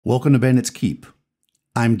Welcome to Bandit's Keep.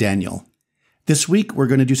 I'm Daniel. This week we're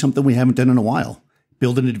going to do something we haven't done in a while,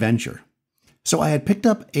 build an adventure. So I had picked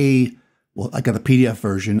up I got the PDF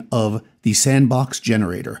version of the Sandbox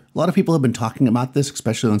Generator. A lot of people have been talking about this,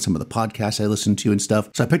 especially on some of the podcasts I listen to and stuff.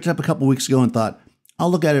 So I picked it up a couple weeks ago and thought, I'll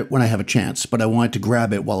look at it when I have a chance, but I wanted to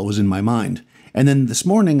grab it while it was in my mind. And then this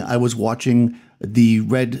morning I was watching the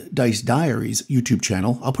Red Dice Diaries YouTube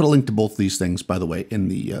channel. I'll put a link to both these things, by the way, in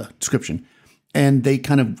the description. And they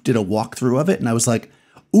kind of did a walkthrough of it, and I was like,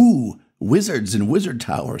 ooh, wizards and wizard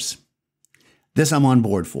towers. This I'm on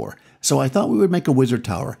board for. So I thought we would make a wizard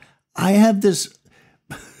tower. I have this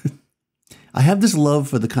love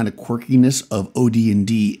for the kind of quirkiness of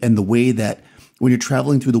OD&D and the way that when you're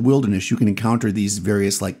traveling through the wilderness, you can encounter these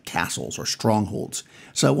various like castles or strongholds.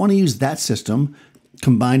 So I want to use that system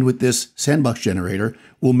combined with this sandbox generator.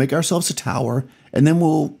 We'll make ourselves a tower, and then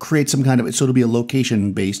we'll create some kind of, so it'll be a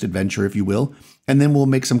location-based adventure, if you will, and then we'll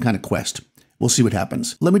make some kind of quest. We'll see what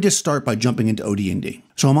happens. Let me just start by jumping into OD&D.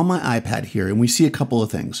 So I'm on my iPad here, and we see a couple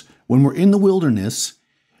of things. When we're in the wilderness,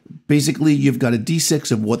 basically you've got a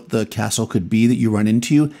D6 of what the castle could be that you run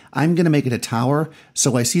into. I'm going to make it a tower,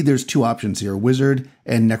 so I see there's two options here, wizard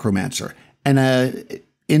and necromancer. And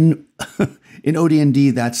in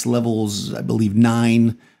OD&D, that's levels, I believe,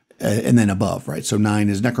 9 and then above, right? So 9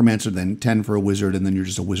 is necromancer, then 10 for a wizard, and then you're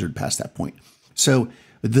just a wizard past that point. So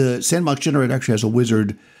the Sandbox Generator actually has a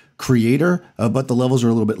wizard creator, but the levels are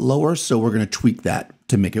a little bit lower, so we're going to tweak that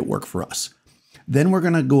to make it work for us. Then we're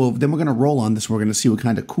going to roll on this. We're going to see what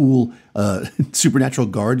kind of cool supernatural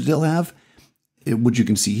guards they'll have, which you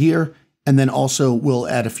can see here. And then also we'll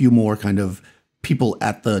add a few more kind of people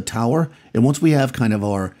at the tower. And once we have kind of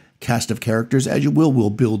our cast of characters, as you will,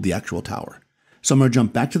 we'll build the actual tower. So I'm going to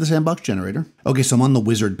jump back to the Sandbox Generator. Okay, so I'm on the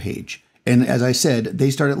wizard page. And as I said, they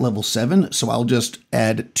start at level 7, so I'll just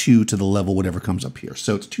add 2 to the level, whatever comes up here.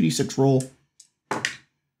 So it's 2d6 roll.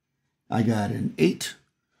 I got an 8.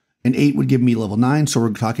 An 8 would give me level 9, so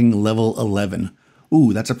we're talking level 11.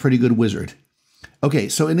 Ooh, that's a pretty good wizard. Okay,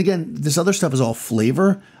 so, and again, this other stuff is all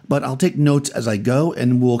flavor, but I'll take notes as I go,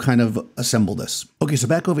 and we'll kind of assemble this. Okay, so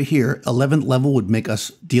back over here, 11th level would make us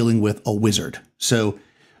dealing with a wizard. So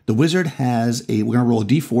the wizard has we're going to roll a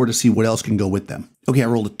d4 to see what else can go with them. Okay, I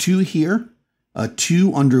rolled a 2 here. A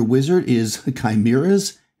 2 under wizard is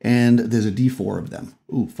chimeras, and there's a d4 of them.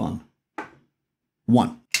 Ooh, fun.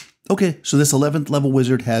 1. Okay, so this 11th level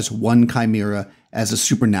wizard has 1 chimera as a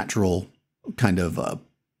supernatural kind of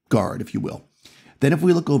guard, if you will. Then if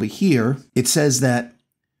we look over here, it says that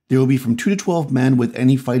there will be from 2 to 12 men with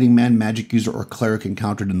any fighting man, magic user, or cleric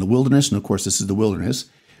encountered in the wilderness. And of course, this is the wilderness.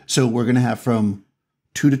 So we're going to have from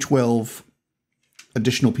 2 to 12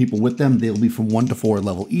 additional people with them. They'll be from 1 to 4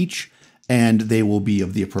 level each, and they will be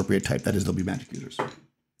of the appropriate type. That is, they'll be magic users.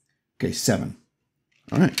 Okay, 7.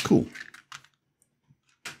 All right, cool.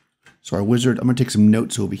 So our wizard, I'm going to take some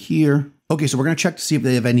notes over here. Okay, so we're going to check to see if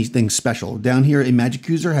they have anything special. Down here, a magic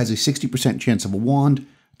user has a 60% chance of a wand,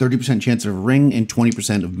 30% chance of a ring, and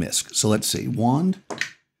 20% of misc. So let's see, wand.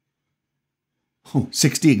 Oh,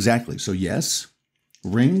 60 exactly. So yes.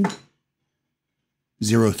 Ring.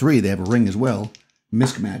 03, they have a ring as well.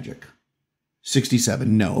 Misc magic.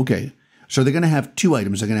 67, no. Okay, so they're going to have 2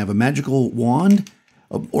 items. They're going to have a magical wand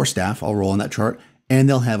or staff. I'll roll on that chart, and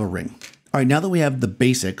they'll have a ring. All right, now that we have the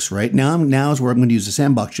basics, right, now is where I'm going to use the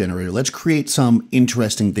Sandbox Generator. Let's create some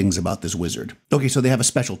interesting things about this wizard. Okay, so they have a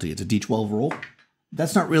specialty. It's a d12 roll.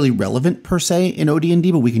 That's not really relevant per se in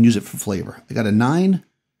OD&D, but we can use it for flavor. I got a 9.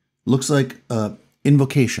 Looks like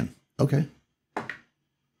invocation. Okay.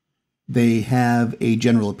 They have a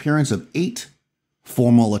general appearance of 8,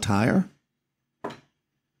 formal attire,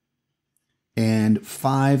 and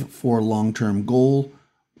 5 for long-term goal,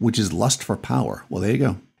 which is lust for power. Well, there you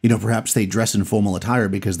go. You know, perhaps they dress in formal attire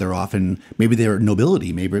because they're often, maybe they're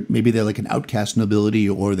nobility, maybe they're like an outcast nobility,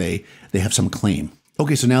 or they have some claim.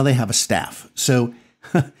 Okay, so now they have a staff. So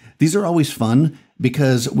these are always fun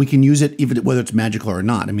because we can use it even whether it's magical or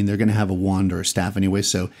not. I mean, they're going to have a wand or a staff anyway.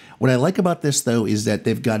 So what I like about this, though, is that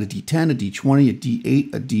they've got a D10, a D20,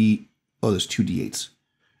 a D8, there's 2 D8s.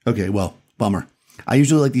 Okay, well, bummer. I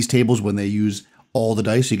usually like these tables when they use all the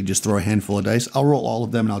dice. So you can just throw a handful of dice. I'll roll all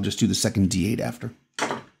of them, and I'll just do the second D8 after.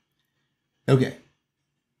 Okay,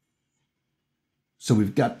 so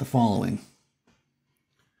we've got the following.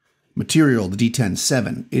 Material, the D10,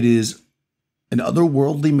 7. It is an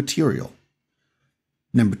otherworldly material.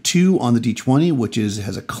 Number 2 on the D20, which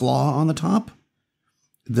has a claw on the top.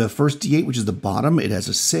 The first D8, which is the bottom, it has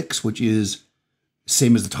a 6, which is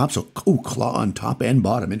same as the top. So, claw on top and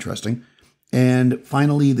bottom, interesting. And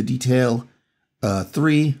finally, the detail,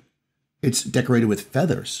 3, it's decorated with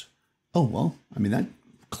feathers. Oh, well, I mean, that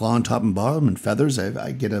claw on top and bottom and feathers.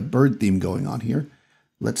 I get a bird theme going on here.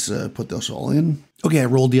 Let's put those all in. Okay, I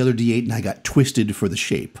rolled the other D8 and I got twisted for the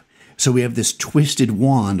shape. So we have this twisted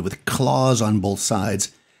wand with claws on both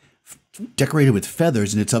sides, decorated with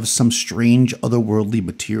feathers, and it's of some strange otherworldly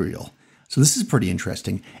material. So this is pretty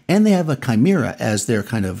interesting. And they have a chimera as their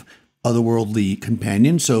kind of otherworldly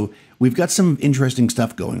companion. So we've got some interesting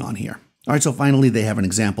stuff going on here. All right, so finally they have an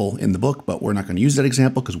example in the book, but we're not going to use that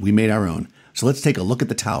example because we made our own. So let's take a look at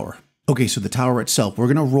the tower. Okay, so the tower itself,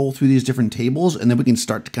 we're going to roll through these different tables, and then we can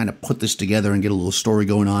start to kind of put this together and get a little story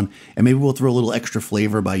going on. And maybe we'll throw a little extra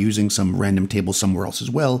flavor by using some random tables somewhere else as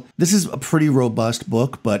well. This is a pretty robust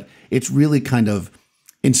book, but it's really kind of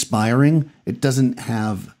inspiring. It doesn't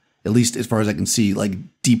have, at least as far as I can see, like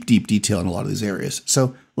deep detail in a lot of these areas.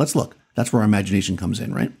 So let's look. That's where our imagination comes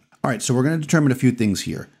in, right? All right, so we're going to determine a few things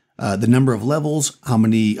here. The number of levels, how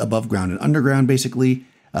many above ground and underground, basically,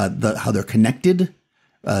 how they're connected,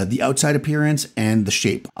 the outside appearance, and the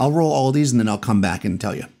shape. I'll roll all of these and then I'll come back and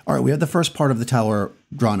tell you. All right, we have the first part of the tower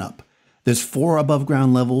drawn up. There's 4 above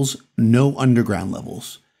ground levels, no underground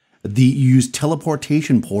levels. You use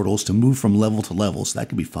teleportation portals to move from level to level, so that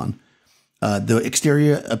could be fun. The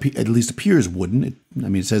exterior at least appears wooden.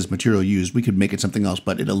 It says material used. We could make it something else,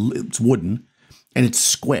 but it's wooden, and it's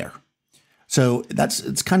square. So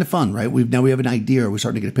it's kind of fun, right? Now we have an idea. We're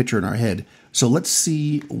starting to get a picture in our head. So let's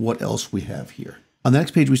see what else we have here. On the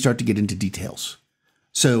next page, we start to get into details.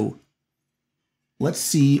 So let's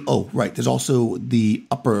see. Oh, right. There's also the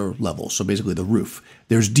upper level. So basically the roof.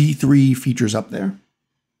 There's D3 features up there.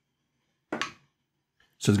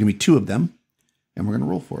 So there's going to be 2 of them. And we're going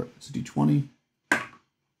to roll for it. It's a D20.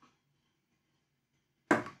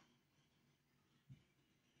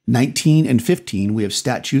 $19 and $15, we have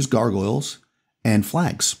statues, gargoyles, and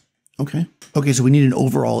flags. Okay, so we need an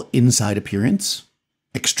overall inside appearance.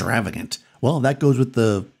 Extravagant. Well, that goes with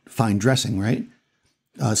the fine dressing, right?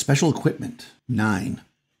 Special equipment, 9.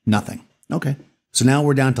 Nothing. Okay, so now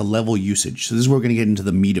we're down to level usage. So this is where we're going to get into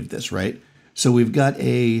the meat of this, right? So we've got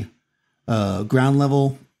a ground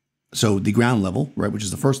level. So the ground level, right, which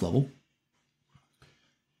is the first level,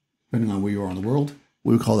 depending on where you are in the world.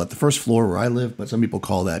 We would call that the first floor where I live, but some people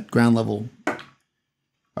call that ground level. All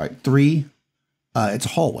right, 3, it's a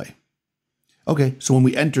hallway. Okay, so when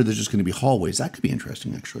we enter, there's just going to be hallways. That could be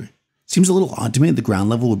interesting, actually. Seems a little odd to me that the ground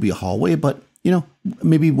level would be a hallway, but,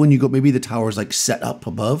 maybe when you go, maybe the tower's like set up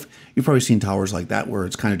above. You've probably seen towers like that where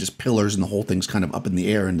it's kind of just pillars and the whole thing's kind of up in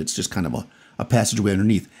the air and it's just kind of a passageway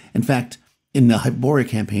underneath. In fact, in the Hyboria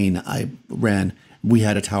campaign I ran, we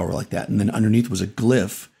had a tower like that, and then underneath was a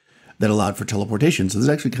glyph that allowed for teleportation. So this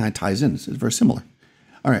actually kind of ties in. It's very similar.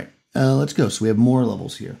 All right, let's go. So we have more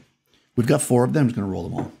levels here. We've got 4 of them. I'm just going to roll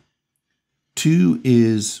them all. 2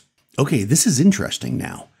 is, okay, this is interesting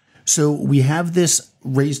now. So we have this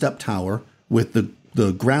raised up tower with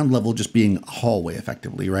the ground level just being a hallway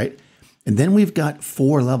effectively, right? And then we've got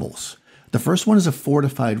 4 levels. The first one is a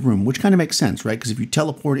fortified room, which kind of makes sense, right? Because if you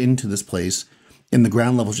teleport into this place and the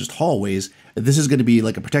ground level is just hallways, this is going to be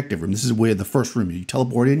like a protective room. This is where the first room, you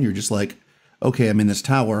teleport in, you're just like, okay, I'm in this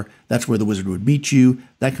tower. That's where the wizard would meet you,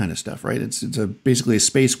 that kind of stuff, right? It's basically a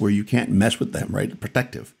space where you can't mess with them, right?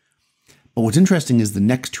 Protective. But what's interesting is the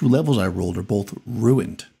next 2 levels I rolled are both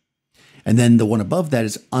ruined. And then the one above that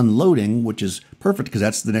is unloading, which is perfect because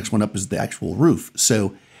that's the next one up is the actual roof.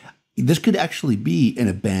 So this could actually be an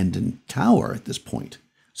abandoned tower at this point.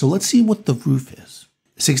 So let's see what the roof is.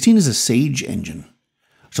 16 is a sage engine.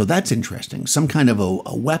 So that's interesting. Some kind of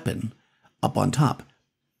a weapon up on top.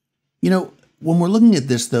 When we're looking at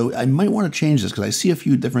this, though, I might want to change this because I see a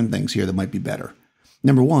few different things here that might be better.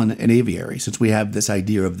 Number 1, an aviary, since we have this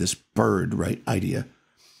idea of this bird, right, idea.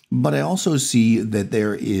 But I also see that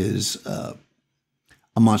there is a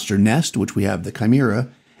monster nest, which we have the chimera,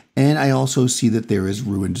 and I also see that there is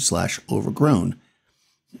ruined / overgrown.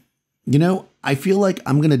 I feel like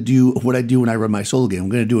I'm going to do what I do when I run my solo game. I'm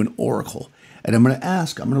going to do an oracle. And I'm going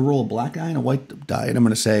to roll a black die and a white die. And I'm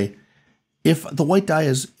going to say, if the white die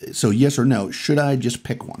is, so yes or no, should I just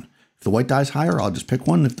pick one? If the white die is higher, I'll just pick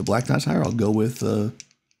one. If the black die is higher, I'll go with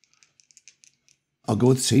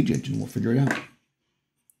Sage Engine. We'll figure it out.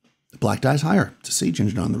 The black die is higher. It's a Sage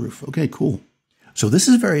Engine on the roof. Okay, cool. So this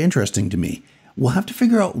is very interesting to me. We'll have to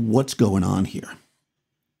figure out what's going on here.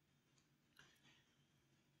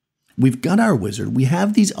 We've got our wizard. We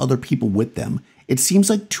have these other people with them. It seems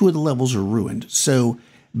like 2 of the levels are ruined. So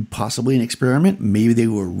possibly an experiment. Maybe they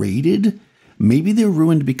were raided. Maybe they're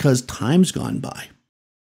ruined because time's gone by.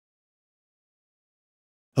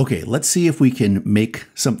 Okay, let's see if we can make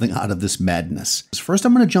something out of this madness. First,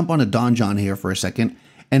 I'm going to jump on a donjon here for a second,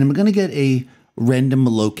 and I'm going to get a random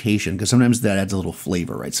location, because sometimes that adds a little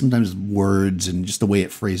flavor, right? Sometimes words and just the way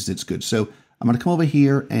it phrased it's good. So I'm going to come over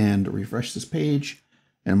here and refresh this page,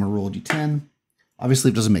 and I'm going to roll a d10. Obviously,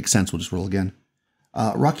 if it doesn't make sense, we'll just roll again.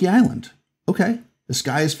 Rocky Island. Okay. The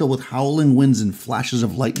sky is filled with howling winds and flashes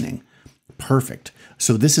of lightning. Perfect.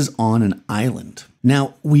 So this is on an island.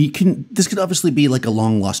 Now, this could obviously be like a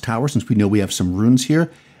long lost tower, since we know we have some runes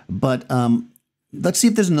here, but let's see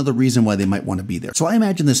if there's another reason why they might want to be there. So I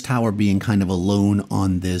imagine this tower being kind of alone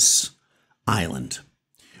on this island.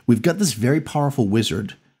 We've got this very powerful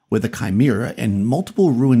wizard with a chimera and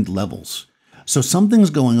multiple ruined levels. So something's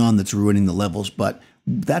going on that's ruining the levels, but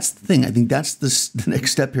that's the thing. I think that's the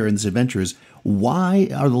next step here in this adventure is, why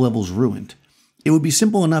are the levels ruined? It would be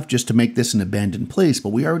simple enough just to make this an abandoned place, but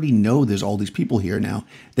we already know there's all these people here now.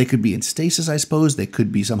 They could be in stasis, I suppose. They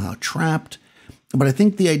could be somehow trapped. But I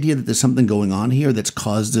think the idea that there's something going on here that's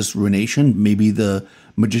caused this ruination, maybe the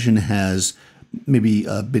magician has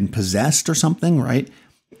been possessed or something, right?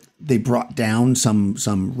 They brought down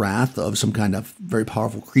some wrath of some kind of very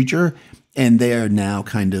powerful creature, and they are now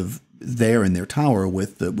kind of there in their tower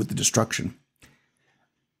with the destruction.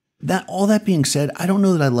 All that being said, I don't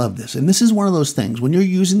know that I love this. And this is one of those things, when you're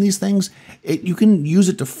using these things, you can use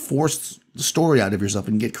it to force the story out of yourself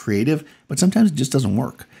and get creative, but sometimes it just doesn't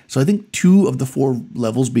work. So I think 2 of the 4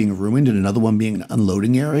 levels being ruined and another one being an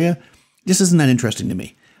unloading area just isn't that interesting to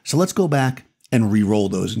me. So let's go back and re-roll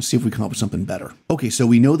those and see if we come up with something better. Okay, so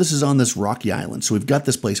we know this is on this rocky island. So we've got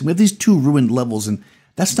this place, and we have these 2 ruined levels, and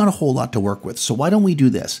that's not a whole lot to work with. So why don't we do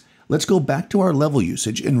this? Let's go back to our level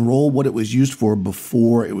usage and roll what it was used for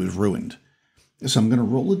before it was ruined. So I'm going to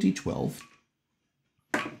roll a d12.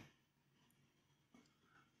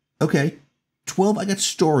 Okay, 12, I got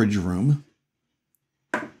storage room.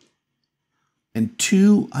 And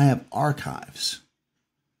 2, I have archives.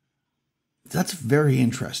 That's very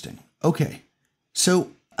interesting. Okay,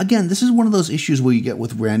 so again, this is one of those issues where you get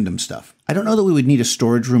with random stuff. I don't know that we would need a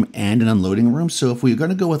storage room and an unloading room. So if we're going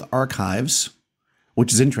to go with archives,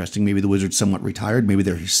 which is interesting, maybe the wizard's somewhat retired, maybe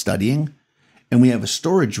they're studying, and we have a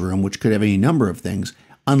storage room, which could have any number of things.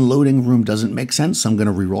 Unloading room doesn't make sense, so I'm going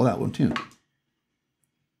to re-roll that one too.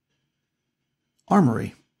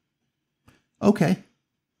 Armory. Okay.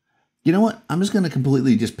 You know what? I'm just going to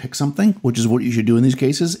completely just pick something, which is what you should do in these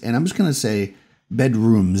cases, and I'm just going to say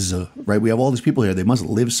bedrooms, right? We have all these people here. They must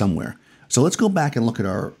live somewhere. So let's go back and look at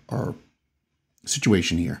our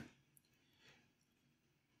situation here.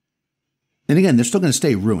 And again, they're still going to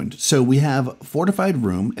stay ruined. So we have fortified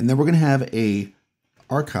room, and then we're going to have a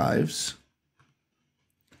archives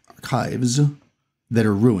that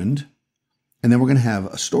are ruined. And then we're going to have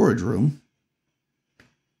a storage room.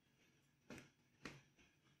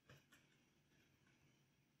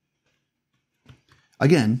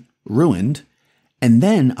 Again, ruined. And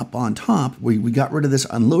then up on top, we got rid of this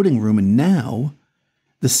unloading room, and now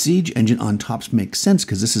the siege engine on top makes sense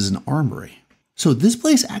because this is an armory. So this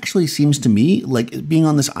place actually seems to me like being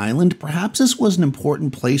on this island, perhaps this was an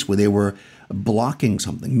important place where they were blocking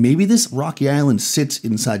something. Maybe this rocky island sits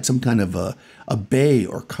inside some kind of a bay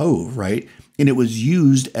or cove, right? And it was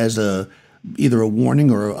used as either a warning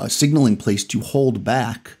or a signaling place to hold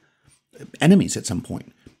back enemies at some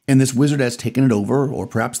point. And this wizard has taken it over, or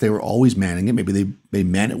perhaps they were always manning it. Maybe they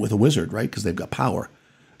man it with a wizard, right? Because they've got power.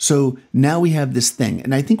 So now we have this thing.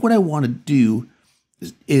 And I think what I want to do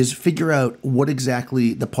is figure out what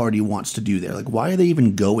exactly the party wants to do there. Like, why are they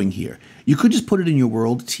even going here? You could just put it in your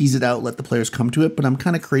world, tease it out, let the players come to it, but I'm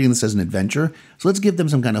kind of creating this as an adventure. So let's give them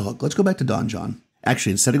some kind of hook. Let's go back to Donjon.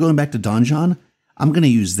 Actually, instead of going back to Donjon, I'm going to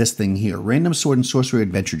use this thing here, Random Sword and Sorcery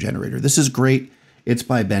Adventure Generator. This is great. It's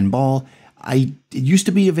by Ben Ball. It used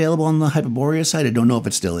to be available on the Hyperborea site. I don't know if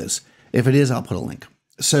it still is. If it is, I'll put a link.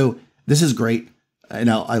 So this is great. And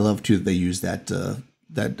I love, too, that they use that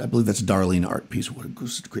I believe that's a Darlene art piece. What a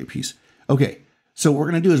great piece. Okay, so what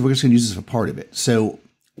we're going to do is we're just going to use this for part of it. So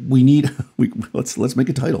we need, let's make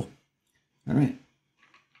a title. All right.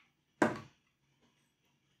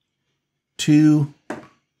 2,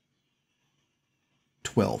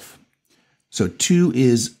 12. So 2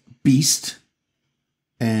 is beast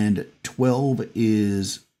and 12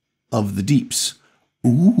 is of the deeps.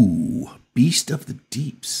 Ooh, beast of the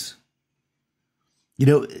deeps. You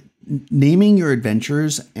know, naming your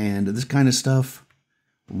adventures and this kind of stuff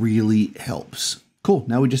really helps. Cool.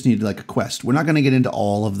 Now we just need like a quest. We're not going to get into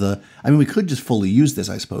all of we could just fully use this,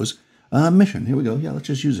 I suppose. Mission. Here we go. Yeah, let's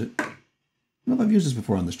just use it. I don't know if I've used this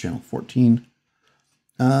before on this channel. 14.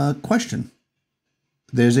 Question.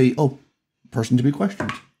 There's person to be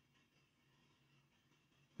questioned.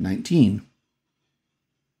 19.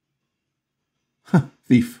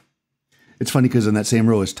 Thief. It's funny because in that same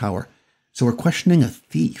row is tower. So we're questioning a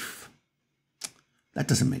thief. That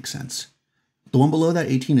doesn't make sense. The one below that,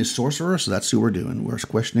 18, is sorcerer, so that's who we're doing. We're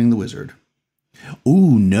questioning the wizard.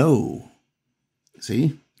 Ooh, no.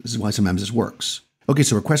 See? This is why sometimes this works. Okay,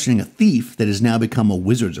 so we're questioning a thief that has now become a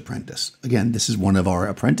wizard's apprentice. Again, this is one of our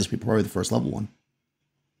apprentice people, probably the first level one.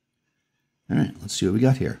 All right, let's see what we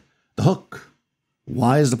got here. The hook.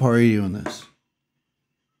 Why is the party doing this?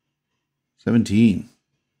 17.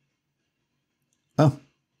 Oh,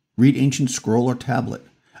 read ancient scroll or tablet.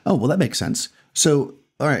 Oh, well, that makes sense. So,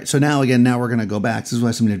 all right, so now we're going to go back. This is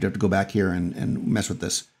why somebody have to go back here and mess with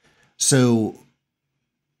this. So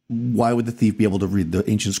why would the thief be able to read the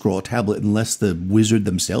ancient scroll or tablet unless the wizard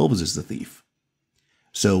themselves is the thief?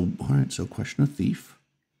 So, all right, so question a thief.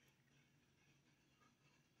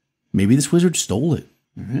 Maybe this wizard stole it.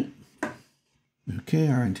 All right. Okay,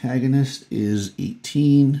 our antagonist is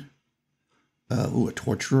 18. Ooh, a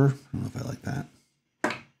torturer. I don't know if I like that.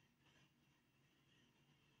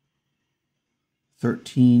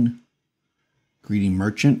 13. Greedy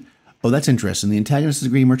merchant. Oh, that's interesting. The antagonist is a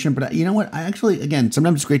greedy merchant, but you know what? I actually, again,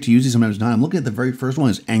 sometimes it's great to use these, sometimes not. I'm looking at the very first one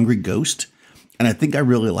is Angry Ghost, and I think I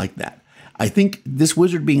really like that. I think this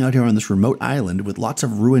wizard being out here on this remote island with lots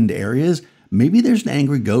of ruined areas, maybe there's an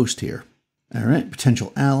angry ghost here. All right,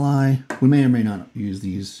 potential ally. We may or may not use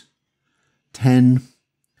these. 10.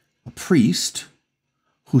 A priest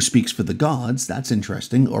who speaks for the gods. That's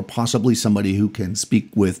interesting. Or possibly somebody who can speak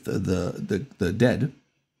with the dead.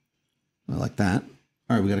 I like that.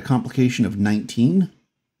 All right, we got a complication of 19.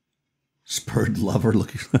 Spurred lover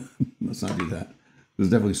looking. Let's not do that. There's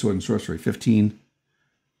definitely sword and sorcery. 15.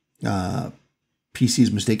 PC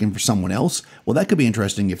is mistaken for someone else. Well, that could be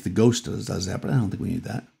interesting if the ghost does that, but I don't think we need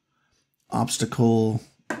that. Obstacle.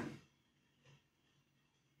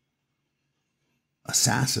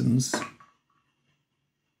 Assassins.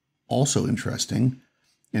 Also interesting.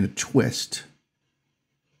 And a twist.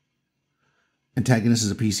 Antagonist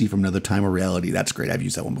is a PC from another time or reality. That's great. I've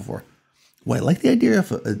used that one before. Well, I like the idea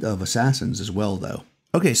of assassins as well, though.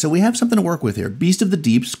 Okay, so we have something to work with here. Beast of the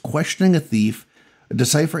Deeps, questioning a thief,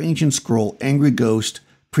 decipher ancient scroll, angry ghost,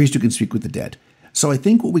 priest who can speak with the dead. So I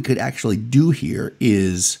think what we could actually do here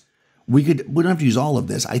is we don't have to use all of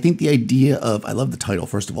this. I think the idea of, I love the title,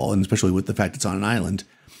 first of all, and especially with the fact it's on an island.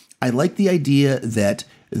 I like the idea that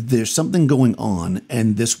there's something going on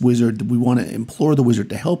and this wizard, we want to implore the wizard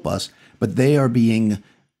to help us, but they are being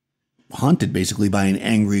haunted basically by an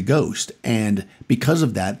angry ghost. And because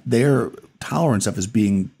of that, their tower and stuff is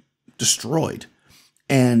being destroyed.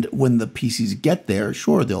 And when the PCs get there,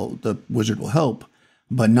 sure, the wizard will help,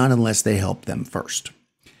 but not unless they help them first.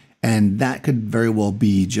 And that could very well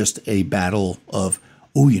be just a battle of,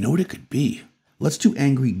 oh, you know what it could be? Let's do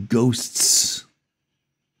angry ghosts.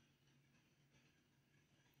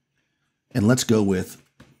 And let's go with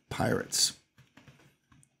pirates.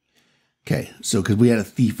 Okay, so because we had a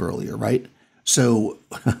thief earlier, right? So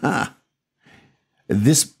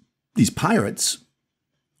these pirates,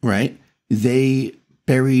 right? They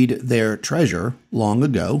buried their treasure long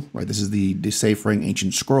ago, right? This is the deciphering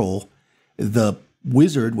ancient scroll. The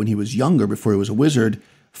wizard, when he was younger, before he was a wizard,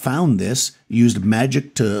 found this, used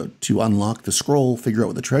magic to unlock the scroll, figure out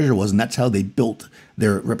what the treasure was, and that's how they built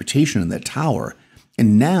their reputation in that tower.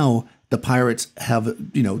 And now the pirates have,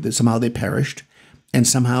 somehow they perished, and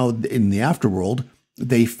somehow in the afterworld,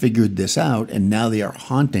 they figured this out, and now they are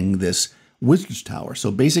haunting this wizard's tower.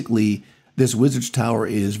 So basically, this wizard's tower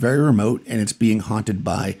is very remote, and it's being haunted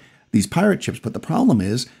by these pirate ships. But the problem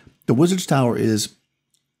is, the wizard's tower is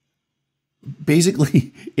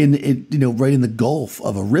basically right in the gulf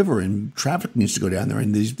of a river, and traffic needs to go down there.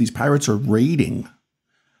 And these pirates are raiding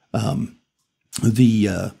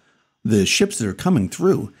the ships that are coming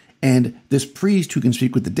through. And this priest who can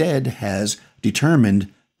speak with the dead has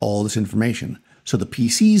determined all this information. So the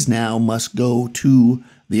PCs now must go to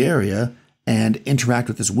the area and interact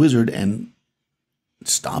with this wizard and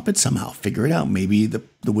stop it somehow, figure it out. Maybe the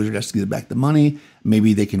wizard has to give back the money.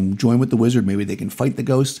 Maybe they can join with the wizard. Maybe they can fight the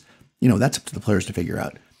ghost. That's up to the players to figure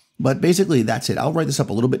out. But basically, that's it. I'll write this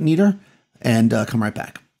up a little bit neater and come right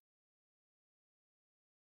back.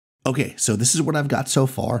 Okay, so this is what I've got so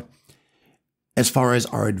far as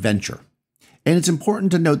our adventure. And it's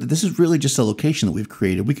important to note that this is really just a location that we've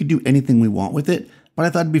created. We could do anything we want with it, but I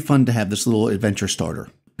thought it'd be fun to have this little adventure starter.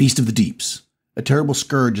 Beast of the Deeps. A terrible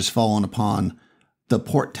scourge has fallen upon the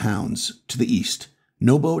port towns to the east.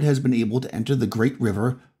 No boat has been able to enter the great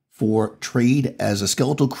river for trade, as a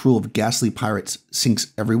skeletal crew of ghastly pirates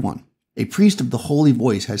sinks every one. A priest of the Holy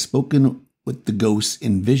Voice has spoken with the ghosts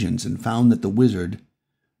in visions and found that the wizard,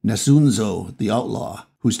 Nasunzo the Outlaw,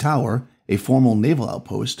 whose tower, a formal naval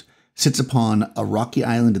outpost, sits upon a rocky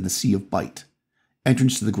island in the Sea of Bite.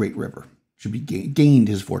 Entrance to the Great River. Should be gained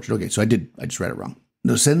his fortune. Okay, so I just read it wrong.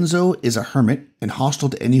 Nosenzo is a hermit and hostile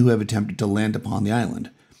to any who have attempted to land upon the island,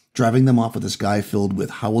 driving them off with a sky filled with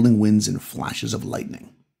howling winds and flashes of lightning.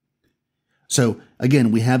 So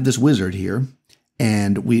again, we have this wizard here,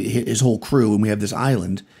 and his whole crew, and we have this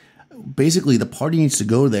island. Basically, the party needs to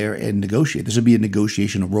go there and negotiate. This would be a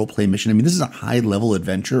negotiation, a role-play mission. I mean, this is a high-level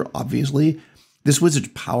adventure, obviously. This wizard's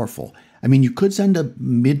powerful. I mean, you could send a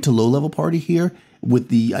mid to low-level party here with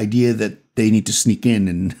the idea that they need to sneak in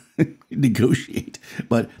and negotiate.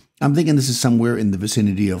 But I'm thinking this is somewhere in the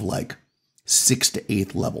vicinity of like 6th to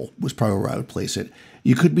 8th level was probably where I would place it.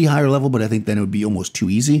 You could be higher level, but I think then it would be almost too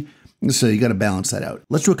easy. So you got to balance that out.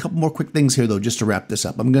 Let's do a couple more quick things here, though, just to wrap this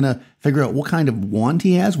up. I'm going to figure out what kind of wand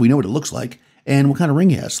he has. We know what it looks like, and what kind of ring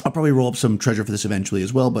he has. I'll probably roll up some treasure for this eventually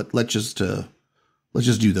as well, but let's just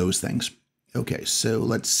do those things. Okay, so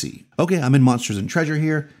let's see. Okay, I'm in Monsters and Treasure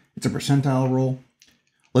here. It's a percentile roll.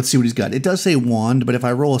 Let's see what he's got. It does say wand, but if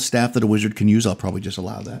I roll a staff that a wizard can use, I'll probably just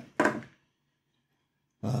allow that.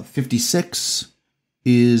 56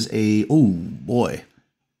 is a, oh boy,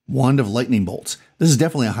 Wand of Lightning Bolts. This is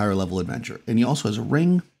definitely a higher level adventure. And he also has a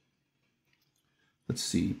ring. Let's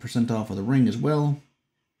see, percentile for the ring as well.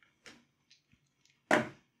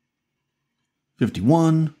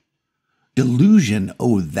 51. Delusion.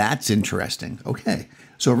 Oh, that's interesting. Okay.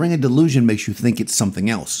 So a ring of delusion makes you think it's something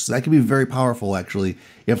else. So that could be very powerful, actually.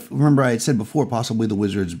 If, remember I had said before, possibly the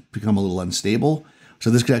wizards become a little unstable. So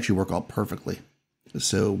this could actually work out perfectly.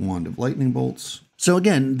 So Wand of Lightning Bolts. So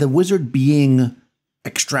again, the wizard being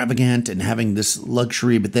extravagant and having this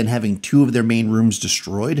luxury, but then having 2 of their main rooms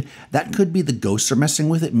destroyed, that could be the ghosts are messing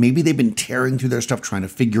with it. Maybe they've been tearing through their stuff trying to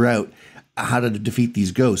figure out how to defeat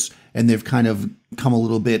these ghosts, and they've kind of come a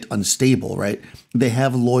little bit unstable, right? They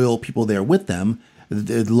have loyal people there with them,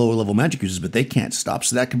 the lower level magic users, but they can't stop.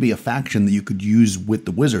 So that could be a faction that you could use with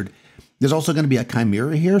the wizard. There's also going to be a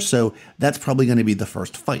chimera here, so that's probably going to be the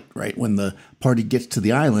first fight, right? When the party gets to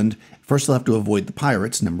the island, first they'll have to avoid the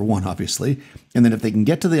pirates, number 1, obviously. And then if they can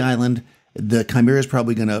get to the island, the chimera is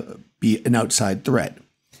probably going to be an outside threat.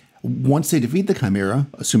 Once they defeat the chimera,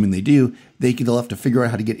 assuming they do, they'll have to figure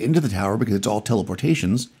out how to get into the tower because it's all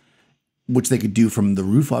teleportations, which they could do from the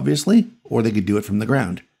roof, obviously, or they could do it from the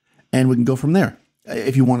ground. And we can go from there.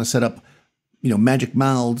 If you want to set up, magic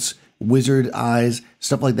mouths, wizard eyes,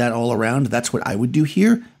 stuff like that all around, that's what I would do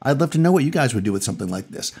here. I'd love to know what you guys would do with something like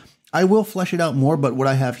this. I will flesh it out more, but what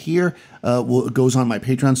I have here goes on my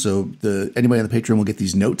Patreon, so anybody on the Patreon will get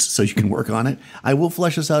these notes so you can work on it. I will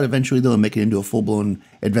flesh this out eventually, though, and make it into a full-blown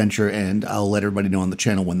adventure, and I'll let everybody know on the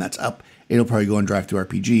channel when that's up. It'll probably go on Drive Through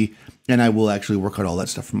RPG, and I will actually work out all that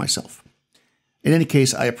stuff for myself. In any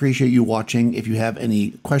case, I appreciate you watching. If you have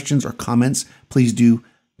any questions or comments, please do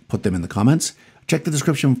put them in the comments. Check the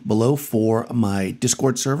description below for my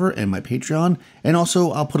Discord server and my Patreon. And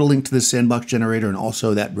also, I'll put a link to this sandbox generator and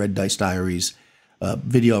also that Red Dice Diaries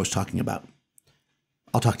video I was talking about.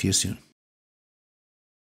 I'll talk to you soon.